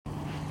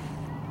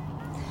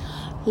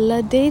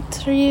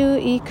Laudetur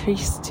e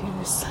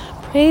Christus.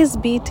 Praise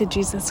be to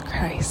Jesus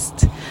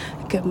Christ.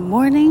 Good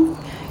morning,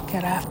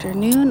 good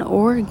afternoon,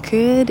 or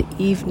good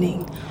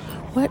evening.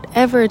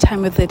 Whatever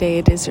time of the day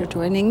it is you're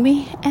joining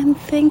me, and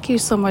thank you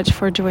so much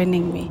for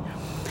joining me.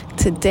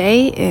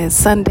 Today is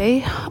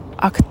Sunday,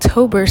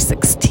 October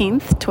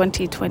 16th,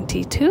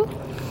 2022,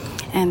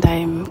 and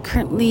I'm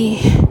currently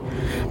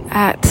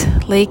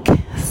at Lake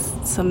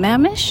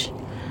Sammamish,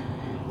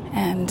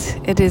 and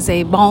it is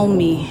a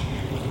balmy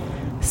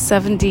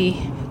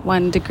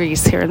 71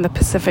 degrees here in the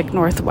Pacific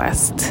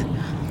Northwest.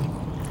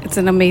 It's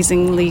an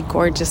amazingly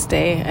gorgeous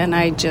day, and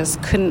I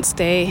just couldn't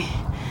stay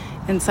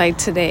inside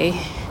today.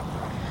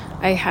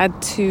 I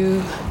had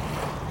to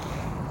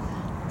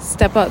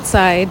step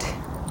outside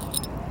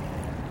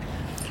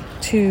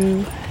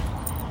to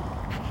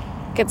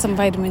get some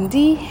vitamin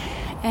D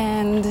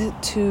and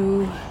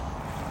to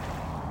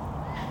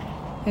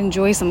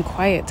enjoy some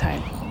quiet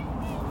time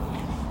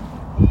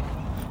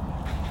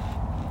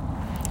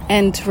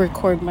and to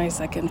record my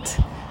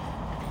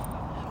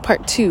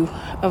part 2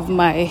 of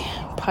my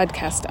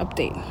podcast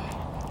update,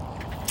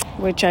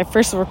 which I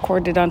first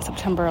recorded on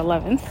September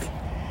 11th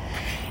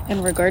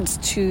in regards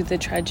to the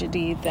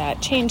tragedy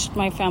that changed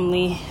my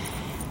family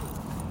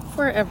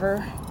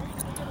forever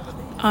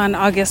on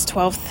August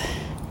 12th,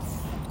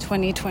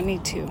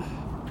 2022,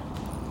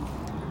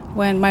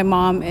 when my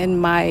mom and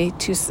my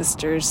 2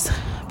 sisters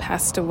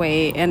passed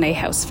away in a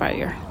house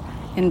fire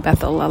in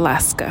Bethel,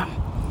 Alaska.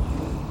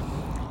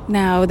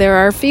 Now, there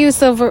are a few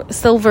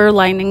silver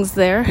linings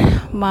there.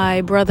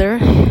 My brother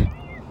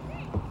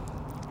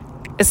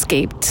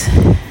escaped.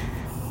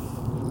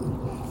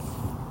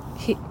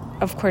 He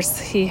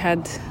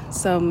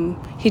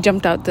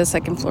jumped out the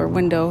second floor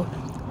window.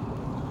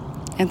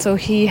 And so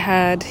he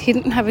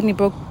didn't have any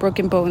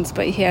broken bones,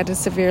 but he had a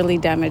severely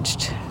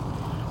damaged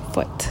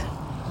foot.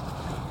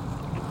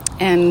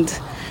 And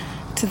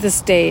to this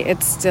day,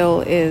 it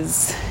still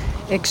is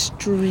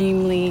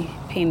extremely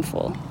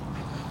painful.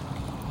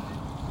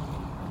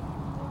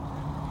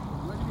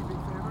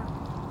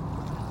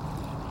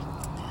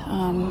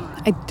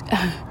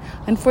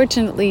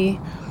 Unfortunately,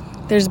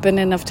 there's been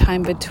enough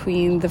time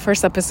between the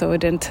first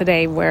episode and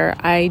today where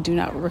I do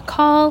not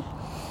recall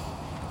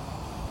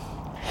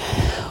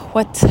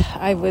what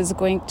I was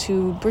going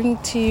to bring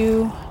to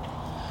you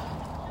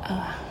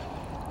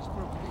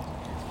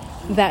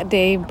that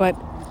day, but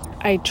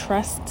I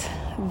trust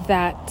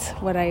that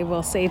what I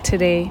will say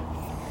today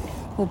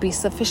will be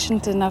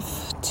sufficient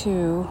enough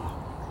to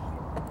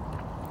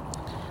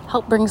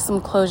help bring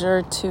some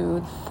closure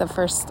to the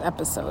first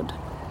episode.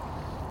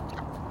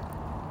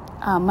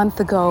 A month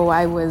ago,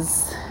 I would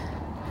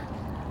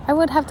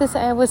have to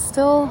say I was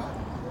still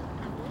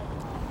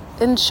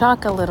in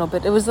shock a little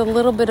bit. It was a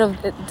little bit of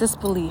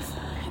disbelief.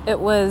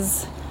 It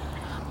was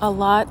a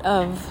lot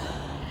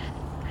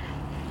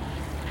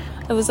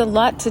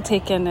to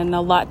take in and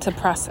a lot to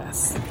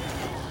process.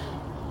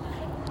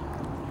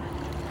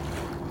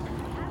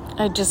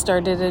 I just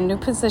started a new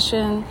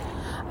position.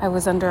 I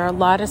was under a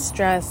lot of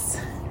stress,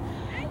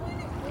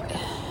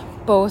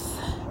 both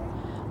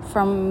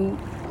from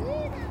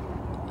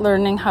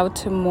learning how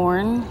to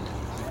mourn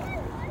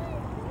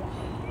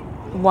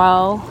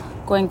while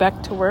going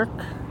back to work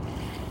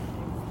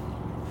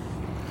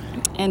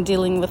and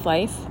dealing with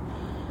life,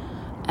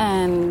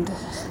 and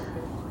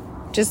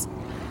just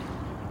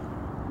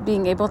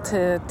being able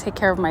to take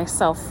care of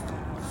myself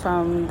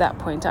from that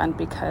point on,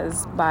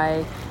 because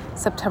by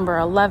September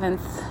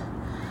 11th,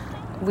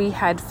 we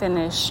had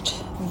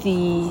finished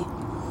the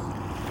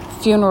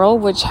funeral,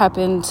 which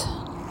happened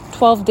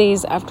 12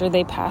 days after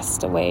they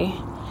passed away.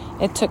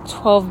 It took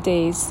 12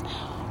 days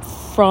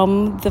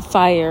from the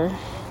fire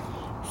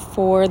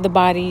for the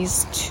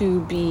bodies to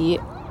be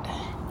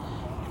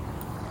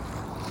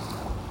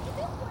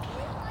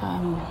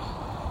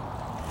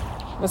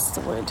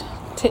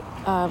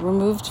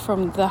removed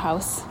from the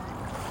house,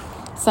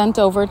 sent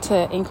over to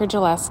Anchorage,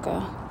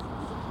 Alaska,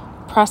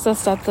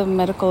 processed at the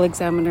medical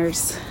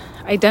examiners,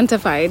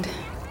 identified,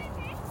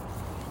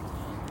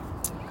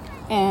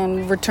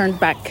 and returned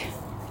back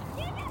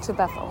to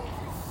Bethel.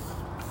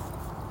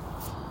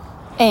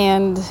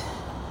 And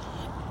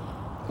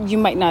you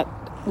might not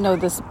know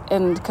this,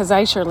 and because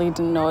I surely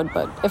didn't know it,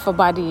 but if a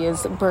body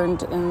is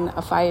burned in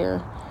a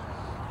fire,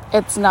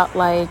 it's not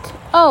like,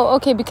 oh,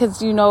 okay,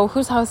 because you know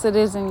whose house it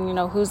is and you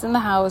know who's in the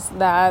house,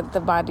 that the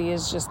body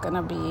is just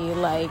gonna be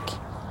like,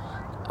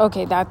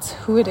 okay, that's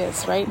who it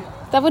is, right?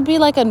 That would be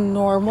like a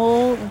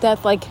normal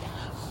death, like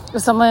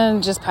if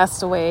someone just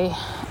passed away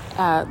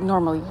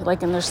normally,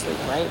 like in their sleep,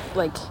 right?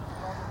 Like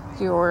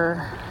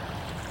you're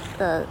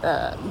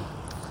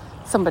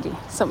somebody,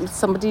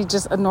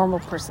 just a normal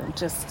person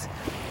just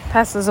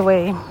passes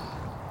away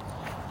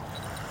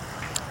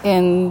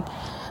in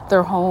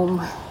their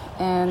home,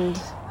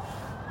 and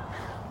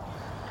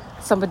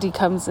somebody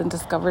comes and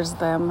discovers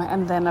them,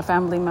 and then a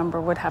family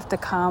member would have to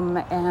come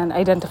and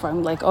identify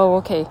them, like, oh,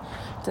 okay,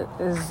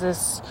 is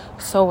this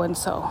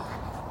so-and-so?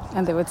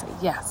 And they would say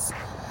yes.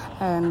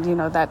 And, you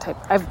know, that type.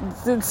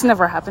 It's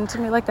never happened to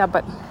me like that,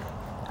 but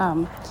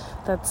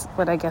That's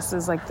what I guess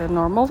is like the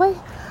normal way.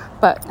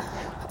 But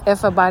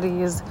if a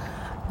body is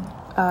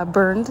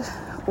burned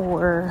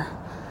or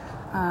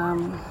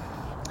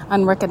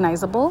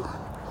unrecognizable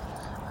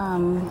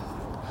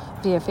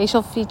via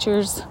facial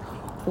features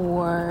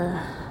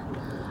or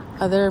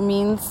other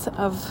means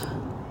of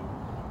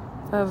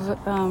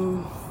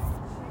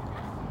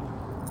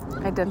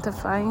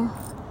identifying,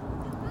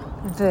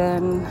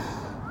 then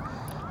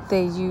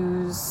they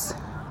use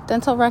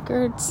dental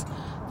records,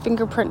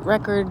 fingerprint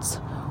records,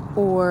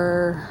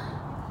 or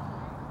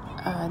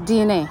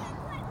DNA.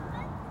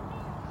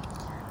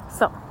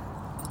 So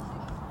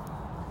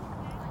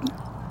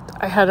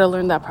I had to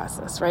learn that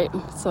process, right?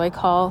 So I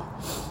call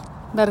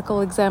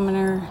medical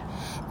examiner,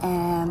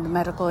 and the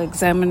medical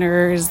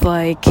examiner is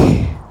like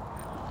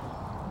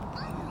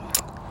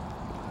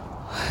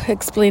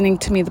explaining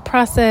to me the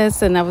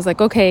process, and I was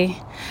like,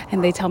 okay.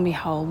 And they tell me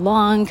how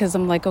long, because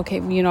I'm like, okay,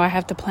 I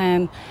have to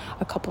plan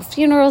a couple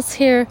funerals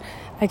here.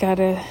 I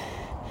gotta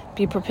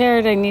be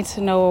prepared. I need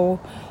to know,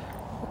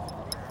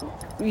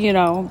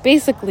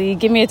 basically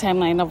give me a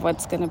timeline of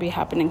what's going to be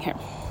happening here.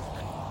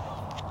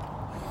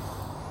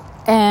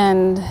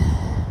 And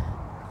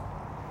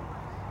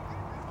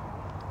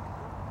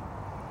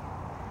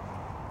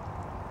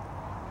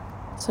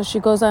so she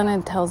goes on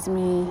and tells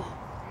me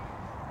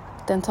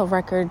dental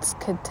records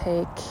could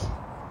take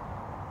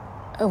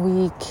a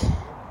week,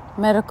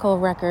 medical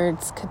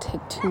records could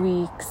take 2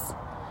 weeks,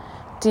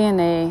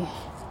 DNA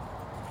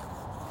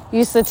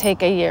used to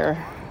take a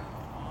year,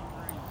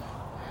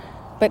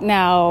 but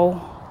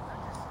now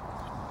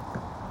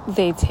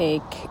they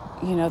take,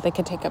 they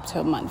could take up to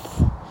a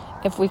month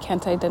if we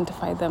can't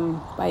identify them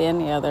by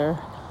any other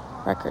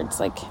records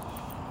like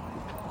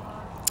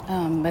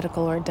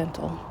medical or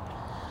dental.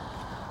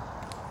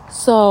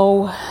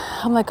 So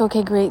I'm like,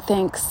 okay, great,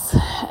 thanks.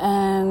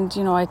 And,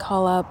 I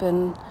call up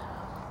and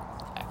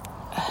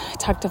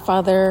talk to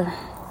Father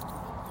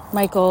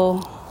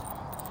Michael,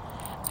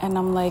 and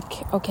I'm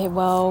like, okay,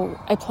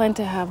 well, I plan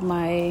to have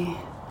my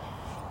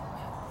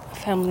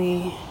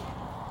family,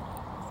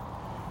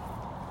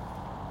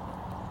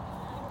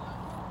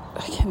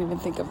 I can't even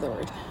think of the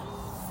word,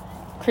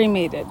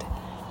 cremated,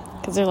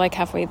 because they're like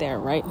halfway there,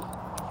 right?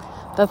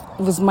 That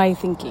was my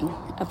thinking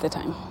at the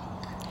time.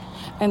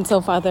 And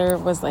so Father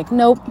was like,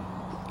 nope,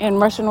 in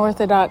Russian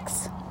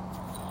Orthodox,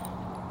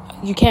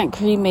 you can't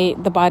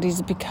cremate the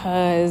bodies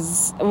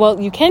because, well,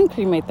 you can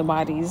cremate the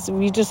bodies.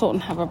 We just don't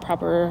have a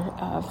proper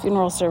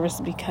funeral service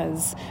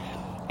because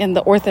in the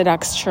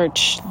Orthodox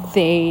Church,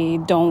 they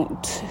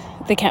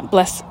can't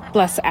bless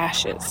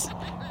ashes,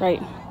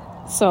 right?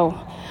 So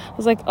I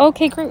was like,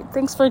 okay, great.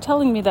 Thanks for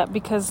telling me that,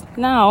 because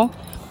now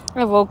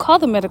I will call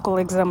the medical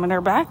examiner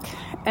back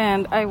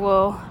and I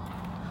will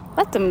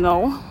let them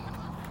know.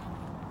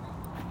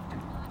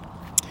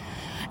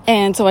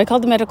 And so I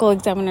called the medical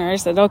examiner. I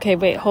said, okay,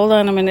 wait, hold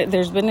on a minute.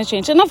 There's been a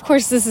change. And of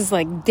course, this is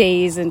like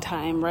days in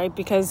time, right?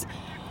 Because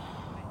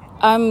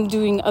I'm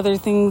doing other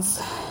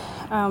things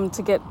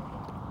to get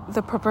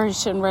the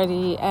preparation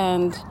ready.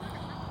 And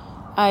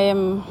I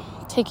am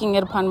taking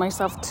it upon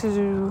myself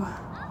to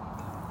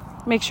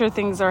make sure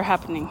things are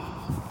happening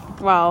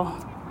while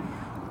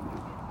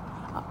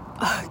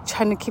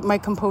trying to keep my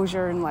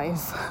composure in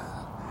life.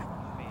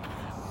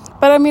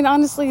 But I mean,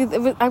 honestly,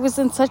 I was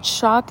in such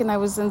shock and I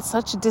was in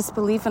such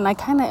disbelief, and I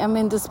kind of am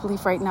in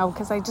disbelief right now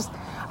because I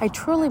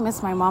truly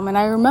miss my mom. And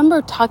I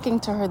remember talking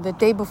to her the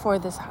day before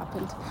this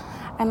happened.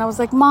 And I was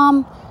like,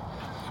 Mom,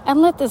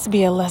 and let this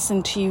be a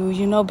lesson to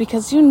you,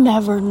 because you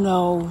never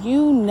know.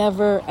 You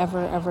never,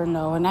 ever, ever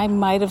know. And I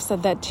might have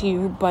said that to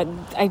you, but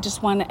I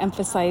just want to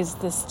emphasize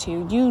this to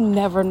you. You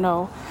never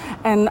know.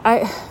 And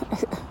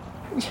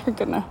it's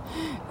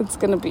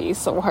going to be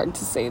so hard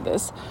to say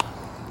this.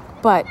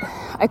 But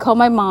I called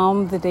my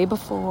mom the day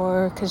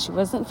before because she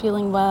wasn't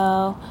feeling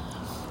well.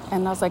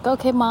 And I was like,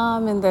 okay,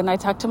 Mom. And then I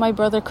talked to my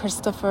brother,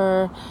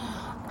 Christopher,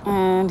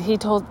 and he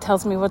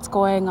tells me what's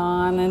going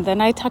on. And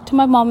then I talked to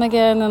my mom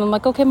again, and I'm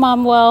like, okay,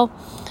 Mom, well,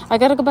 I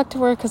got to go back to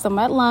work because I'm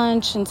at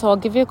lunch. And so I'll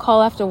give you a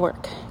call after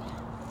work.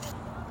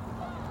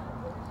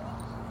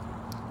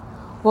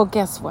 Well,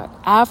 guess what?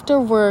 After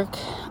work,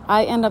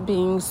 I end up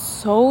being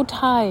so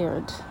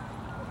tired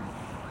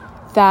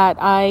that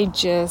I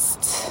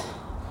just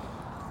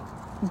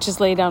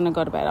lay down and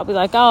go to bed. I'll be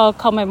like, oh, I'll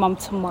call my mom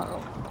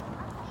tomorrow.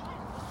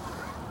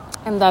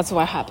 And that's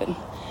what happened.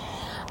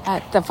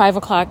 At the 5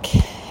 o'clock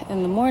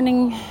in the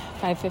morning,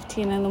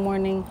 5:15 in the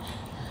morning,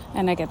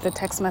 and I get the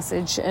text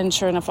message, and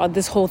sure enough,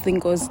 this whole thing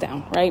goes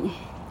down, right?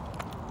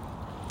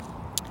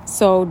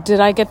 So did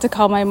I get to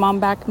call my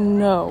mom back?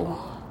 No.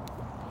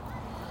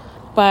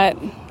 But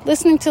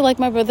listening to like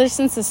my brothers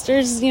and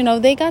sisters,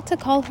 they got to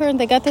call her and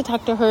they got to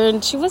talk to her,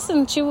 and she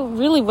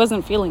really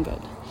wasn't feeling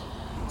good.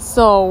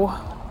 So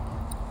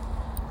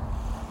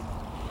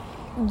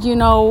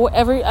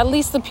at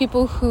least the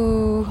people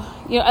who,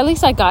 at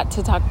least I got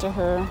to talk to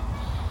her,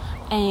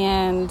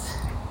 and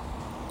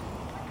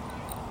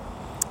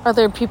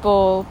other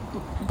people,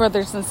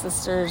 brothers and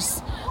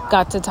sisters,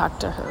 got to talk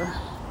to her.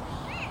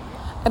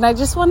 And I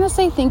just want to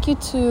say thank you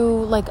to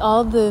like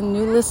all the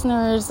new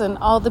listeners and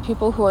all the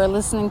people who are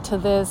listening to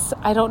this.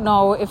 I don't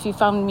know if you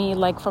found me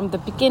like from the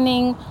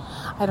beginning.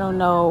 I don't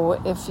know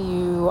if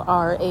you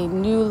are a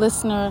new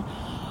listener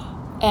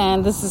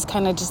and this is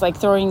kind of just like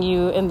throwing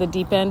you in the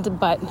deep end,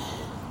 but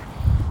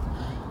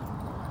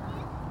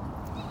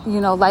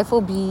life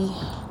will be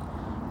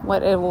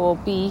what it will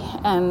be.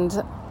 And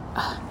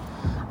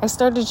I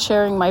started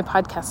sharing my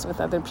podcast with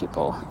other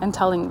people and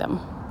telling them.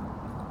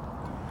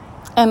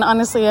 And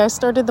honestly, I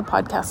started the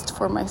podcast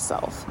for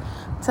myself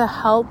to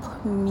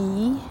help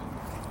me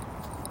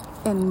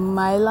in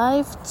my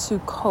life to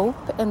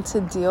cope and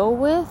to deal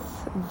with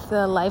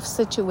the life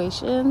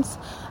situations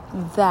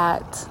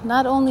that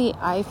not only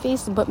I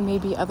face, but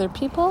maybe other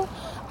people,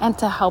 and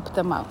to help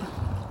them out.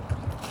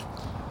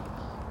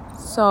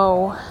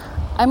 So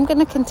I'm going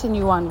to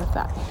continue on with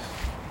that.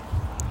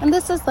 And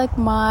this is like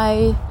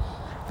my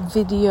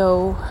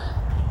video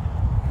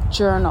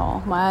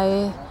journal,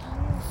 my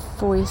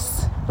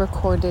voice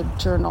recorded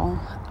journal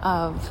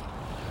of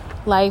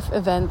life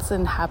events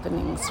and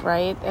happenings,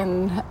 right?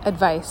 And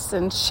advice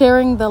and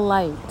sharing the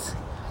light.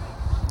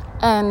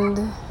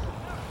 And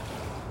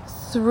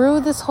through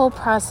this whole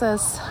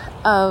process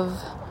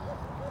of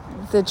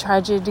the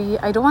tragedy,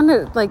 I don't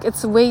want to,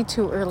 it's way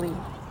too early,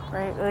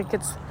 right?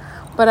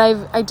 But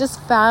I just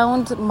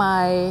found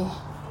my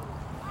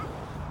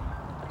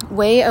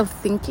way of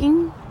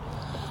thinking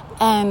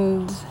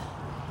and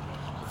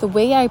the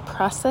way I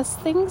process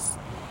things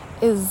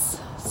is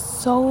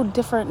so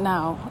different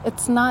now.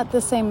 It's not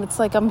the same. It's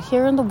like I'm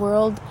here in the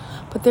world,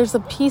 but there's a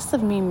piece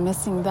of me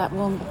missing that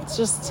will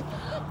just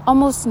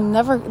almost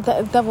never,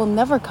 that will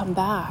never come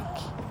back.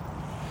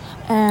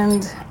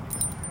 And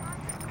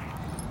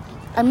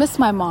I miss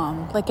my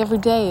mom, like every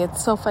day.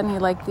 It's so funny.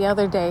 Like the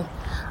other day,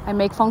 I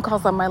make phone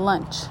calls on my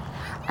lunch,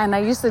 and I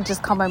used to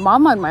just call my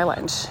mom on my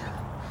lunch.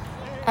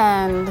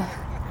 And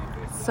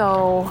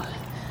so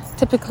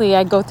typically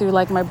I go through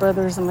like my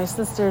brothers and my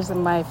sisters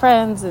and my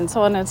friends and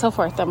so on and so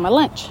forth on my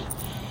lunch.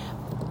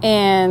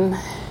 And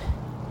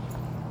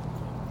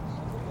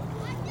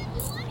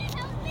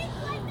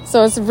so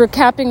I was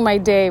recapping my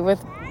day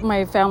with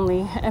my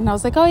family, and I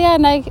was like, oh yeah,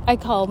 and I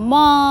called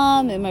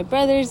mom and my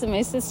brothers and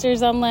my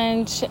sisters on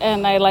lunch,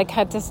 and I like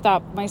had to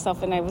stop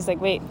myself, and I was like,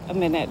 wait a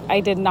minute,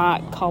 I did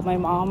not call my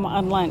mom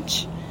on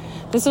lunch.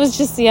 This was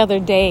just the other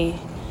day.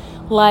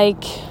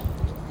 Like,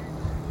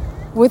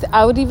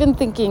 without even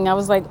thinking, I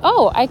was like,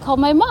 oh, I called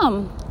my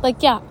mom.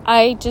 Like, yeah,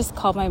 I just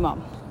called my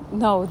mom.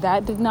 No,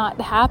 that did not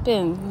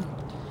happen.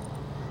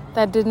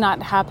 That did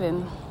not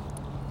happen.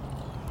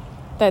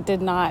 That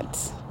did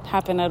not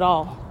happen at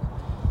all.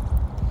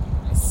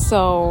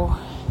 So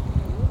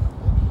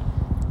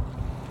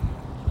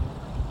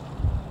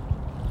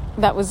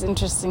that was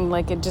interesting.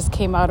 Like, it just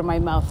came out of my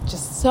mouth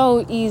just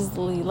so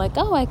easily. Like,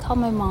 oh, I called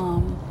my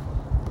mom.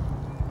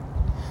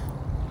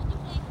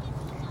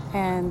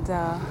 And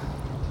I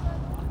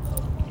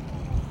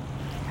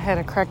had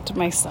to correct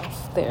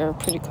myself there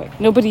pretty quick.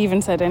 Nobody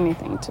even said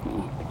anything to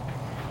me.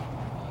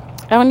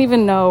 I don't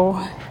even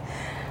know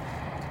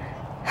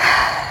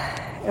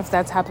if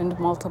that's happened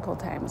multiple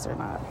times or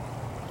not.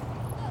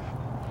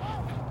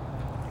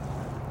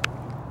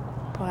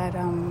 But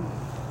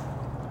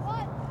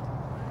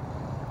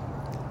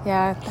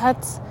yeah,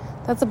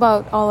 that's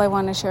about all I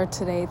want to share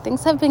today.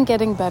 Things have been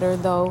getting better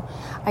though.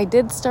 I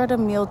did start a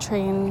meal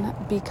train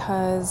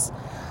because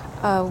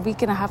a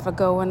week and a half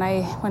ago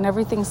when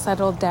everything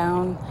settled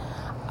down,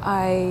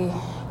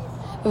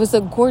 it was a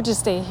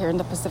gorgeous day here in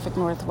the Pacific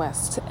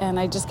Northwest, and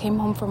I just came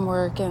home from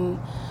work and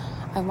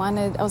I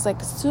was like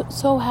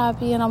so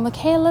happy, and I'm like,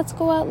 hey, let's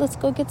go out, let's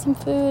go get some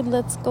food,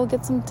 let's go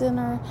get some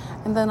dinner.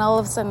 And then all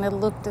of a sudden I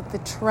looked at the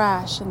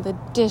trash and the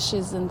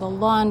dishes and the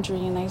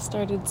laundry, and I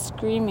started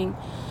screaming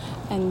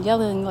and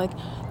yelling like,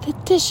 the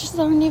dishes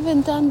aren't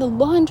even done, the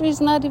laundry's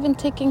not even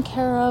taken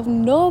care of,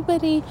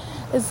 nobody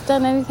has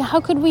done anything. How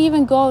could we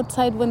even go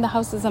outside when the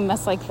house is a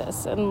mess like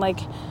this? And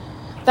like,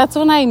 that's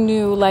when I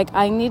knew like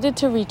I needed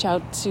to reach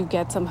out to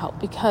get some help,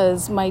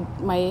 because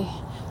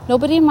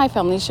nobody in my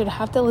family should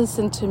have to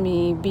listen to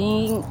me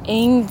being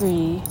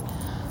angry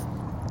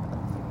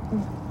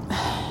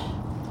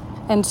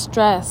and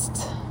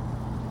stressed.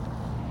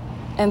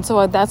 And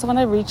so that's when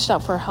I reached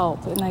out for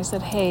help, and I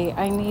said, hey,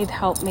 I need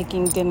help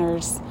making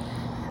dinners.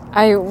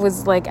 I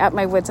was like at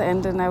my wit's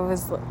end, and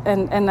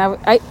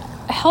I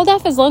held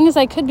off as long as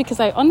I could,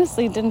 because I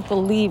honestly didn't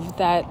believe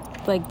that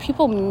like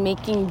people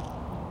making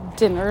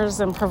dinners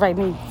and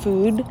providing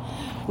food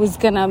was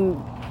gonna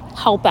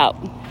help out.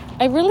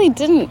 I really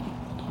didn't.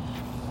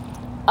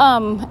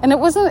 And it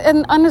wasn't,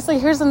 and honestly,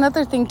 here's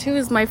another thing too,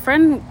 is my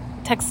friend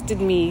texted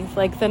me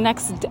like the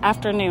next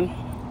afternoon,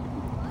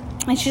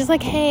 and she's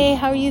like, hey,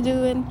 how are you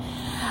doing?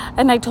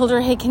 And I told her,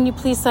 hey, can you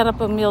please set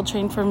up a meal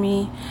train for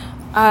me?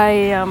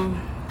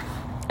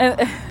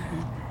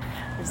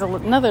 There's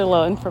another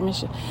low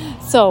information.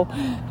 So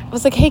I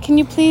was like, hey, can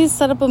you please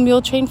set up a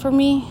meal train for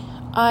me?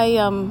 I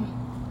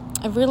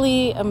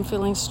really am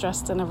feeling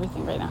stressed and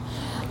everything right now.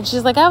 And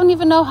she's like, I don't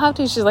even know how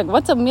to. She's like,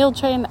 what's a meal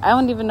train? I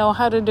don't even know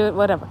how to do it,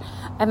 whatever.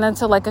 And then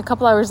so like a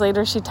couple hours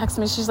later, she texts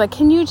me. She's like,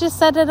 can you just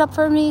set it up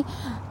for me?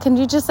 Can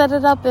you just set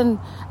it up and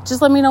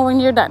just let me know when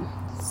you're done?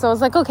 So I was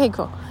like, okay,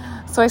 cool.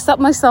 So I set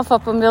myself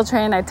up a meal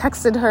train. I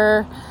texted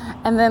her,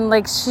 and then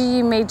like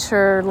she made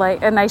sure,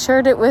 like, and I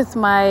shared it with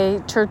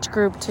my church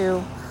group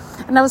too.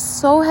 And I was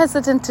so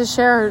hesitant to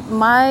share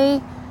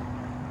my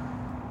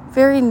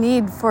very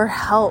need for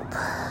help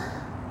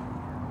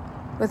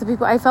with the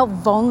people. I felt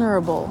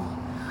vulnerable.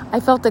 I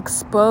felt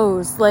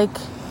exposed. Like,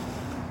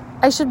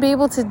 I should be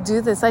able to do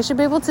this. I should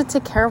be able to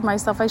take care of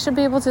myself. I should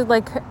be able to,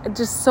 like,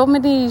 just so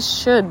many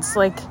shoulds.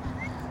 Like,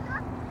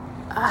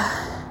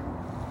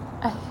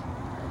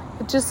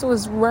 it just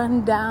was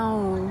run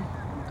down.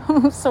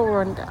 I'm so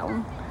run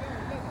down.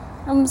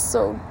 I'm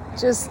so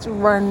just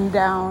run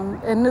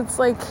down. And it's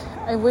like,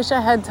 I wish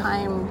I had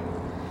time,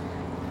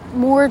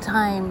 more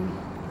time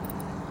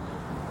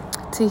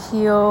to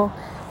heal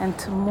and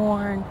to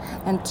mourn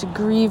and to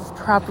grieve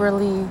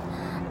properly.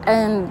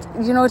 And,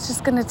 you know, it's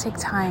just going to take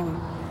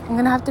time. I'm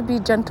going to have to be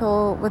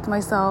gentle with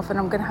myself, and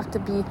I'm going to have to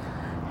be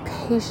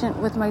patient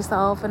with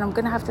myself, and I'm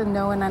going to have to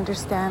know and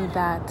understand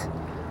that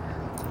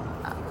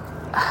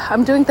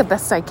I'm doing the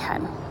best I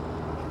can.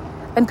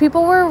 And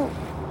people were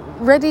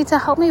ready to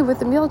help me with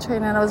the meal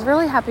train, and I was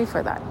really happy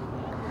for that.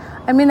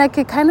 I mean, I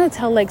could kind of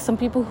tell, like, some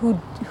people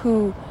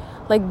who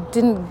like,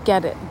 didn't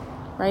get it,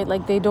 right?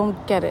 Like, they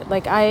don't get it.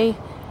 Like, I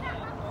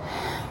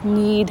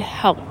need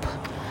help.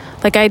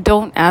 Like, I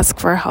don't ask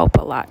for help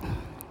a lot,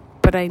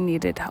 but I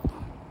needed help.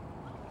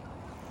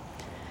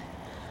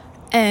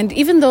 And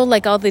even though,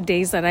 like, all the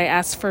days that I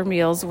asked for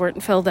meals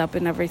weren't filled up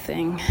and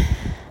everything,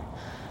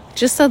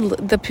 just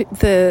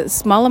the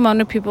small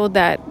amount of people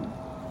that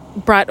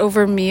brought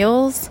over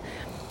meals,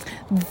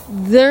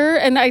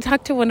 and I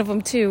talked to one of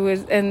them too,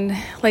 and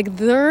like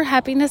their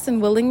happiness and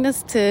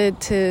willingness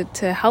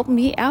to help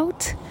me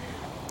out,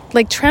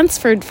 like,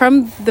 transferred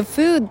from the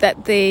food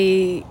that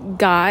they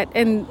got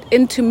and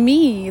into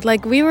me.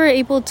 Like, me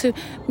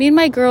and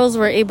my girls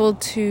were able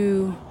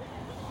to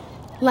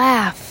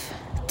laugh,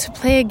 to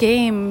play a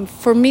game,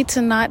 for me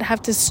to not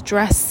have to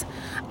stress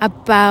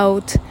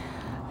about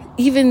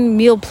even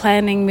meal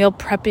planning, meal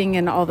prepping,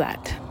 and all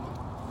that.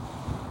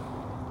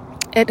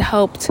 It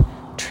helped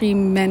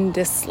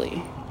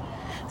tremendously.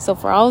 So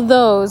for all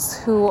those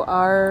who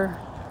are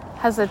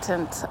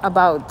hesitant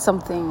about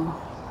something,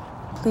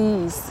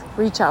 please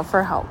reach out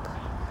for help.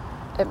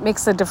 It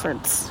makes a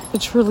difference.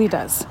 It truly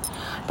does.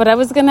 But I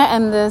was going to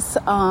end this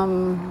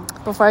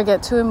before I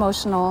get too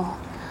emotional.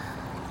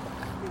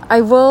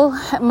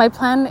 My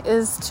plan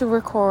is to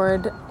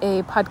record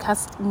a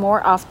podcast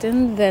more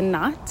often than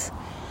not,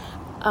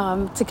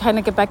 to kind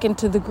of get back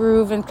into the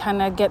groove and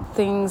kind of get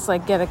things,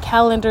 like, get a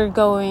calendar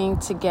going,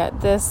 to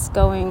get this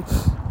going,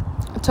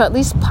 to at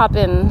least pop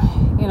in,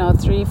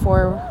 3,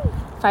 4,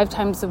 5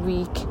 times a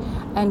week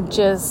and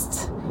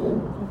just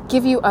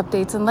give you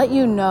updates and let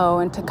you know,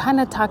 and to kind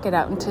of talk it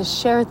out and to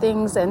share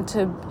things and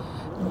to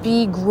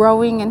be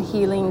growing and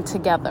healing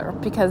together,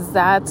 because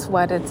that's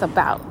what it's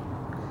about.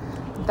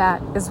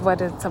 That is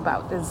what it's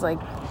about, is like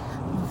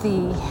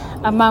the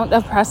amount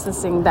of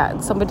processing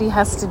that somebody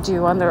has to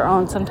do on their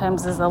own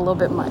sometimes is a little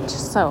bit much.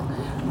 So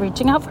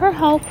reaching out for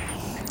help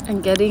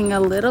and getting a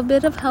little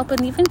bit of help,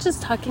 and even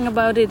just talking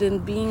about it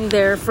and being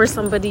there for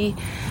somebody,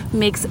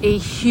 makes a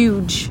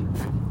huge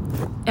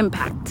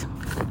impact.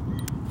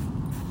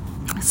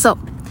 So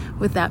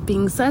with that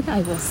being said,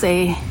 I will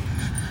say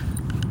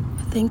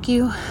thank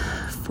you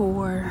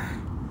for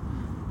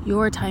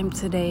your time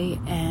today,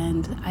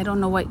 and I don't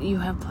know what you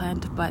have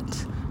planned,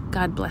 but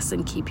God bless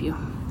and keep you.